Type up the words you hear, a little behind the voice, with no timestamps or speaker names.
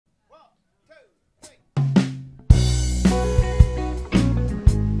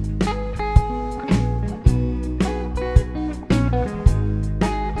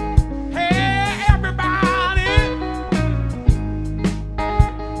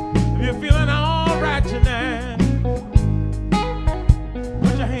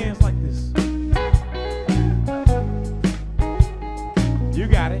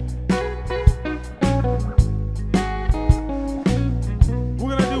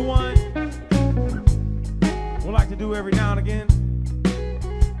do every now and again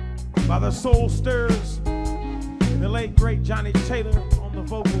by the soul stirs. The late great Johnny Taylor on the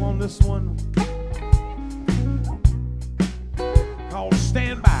vocal on this one called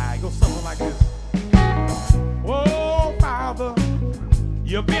Stand By. It goes something like this. Oh, Father,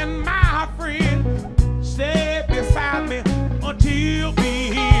 you've been my friend. Stay beside me until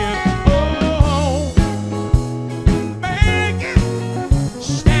the end. Oh, make it.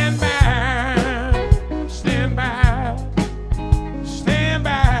 Stand by, stand by, stand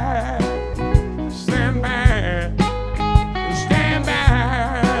by, stand by, stand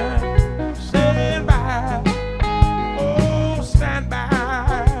by, stand by. Oh, stand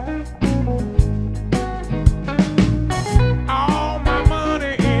by. All my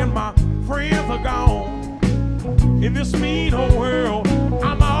money and my friends are gone. In this mean old world,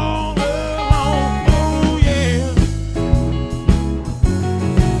 I'm all alone. Oh yeah.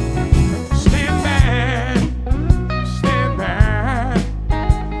 Stand back, stand back,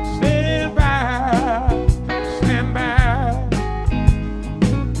 stand back, stand back.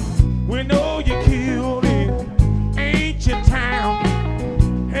 We know you killed it, ancient town.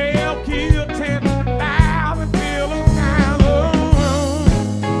 Hell killed 10,000 Philistines. Oh.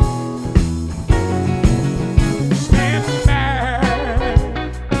 Stand back,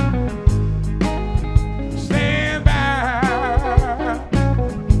 stand back,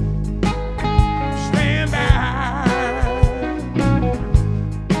 stand back.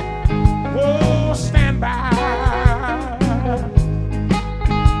 Oh, stand back.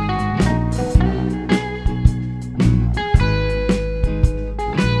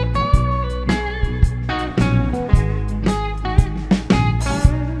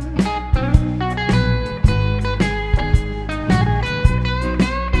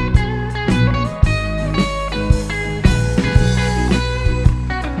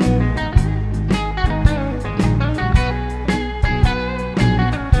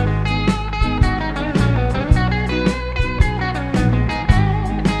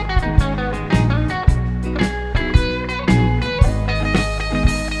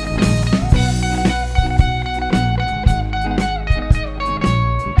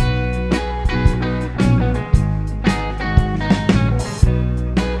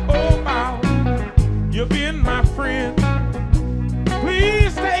 Oh, Bob, you've been my friend.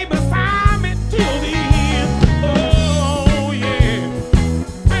 Please stay beside me till the end. Oh, yeah.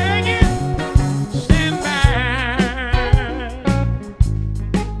 Beg it. Stand back.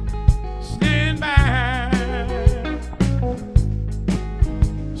 Stand back.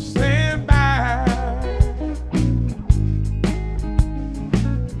 Stand back.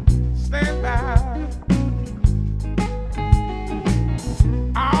 Stand back.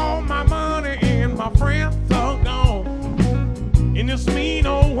 All my money and my friends are gone. In this mean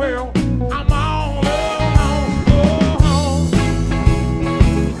old world, I'm all alone. Oh,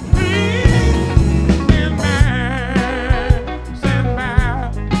 please stand back, stand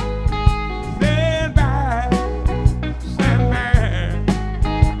back, stand back, stand back,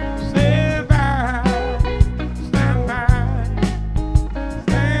 stand back, stand back,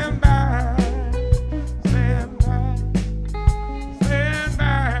 stand back, stand back, stand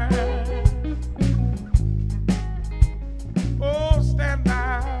back. Oh, stand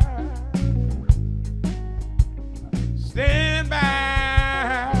by. Stand by.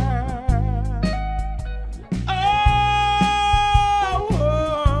 Oh,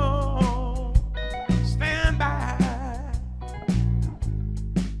 stand by.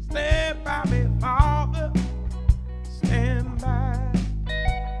 Stand by me, Father. Stand by.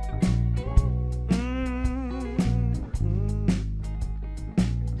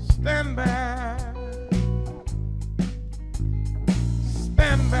 Stand by.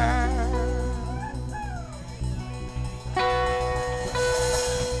 Stand by.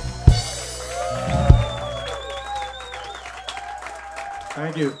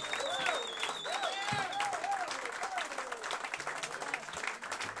 Thank you.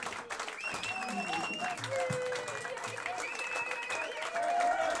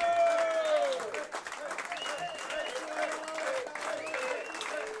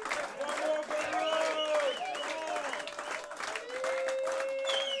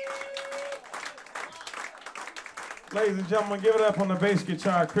 Ladies and gentlemen, give it up on the bass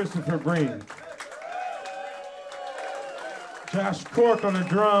guitar, Christopher Breen. Josh Quirk on the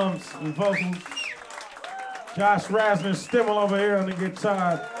drums and vocals. Josh Rasmus Stimmel over here on the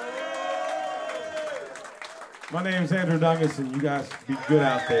guitar. My name's Andrew Duncanson. You guys be good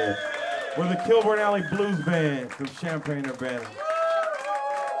out there. We're the Kilborn Alley Blues Band from Champaign, Urbana.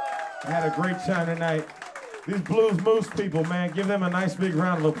 I had a great time tonight. These Bluesmoose people, man, give them a nice big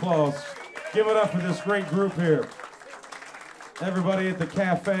round of applause. Give it up for this great group here. everybody at the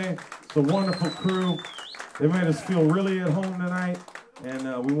cafe. It's a wonderful crew. They made us feel really at home tonight,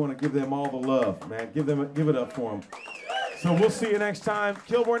 and we want to give them all the love, man. Give it up for them. So we'll see you next time.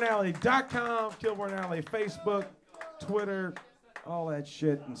 KilbornAlley.com, Kilborn Alley Facebook, Twitter, all that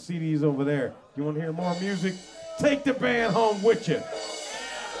shit, and CDs over there. If you want to hear more music, take the band home with you.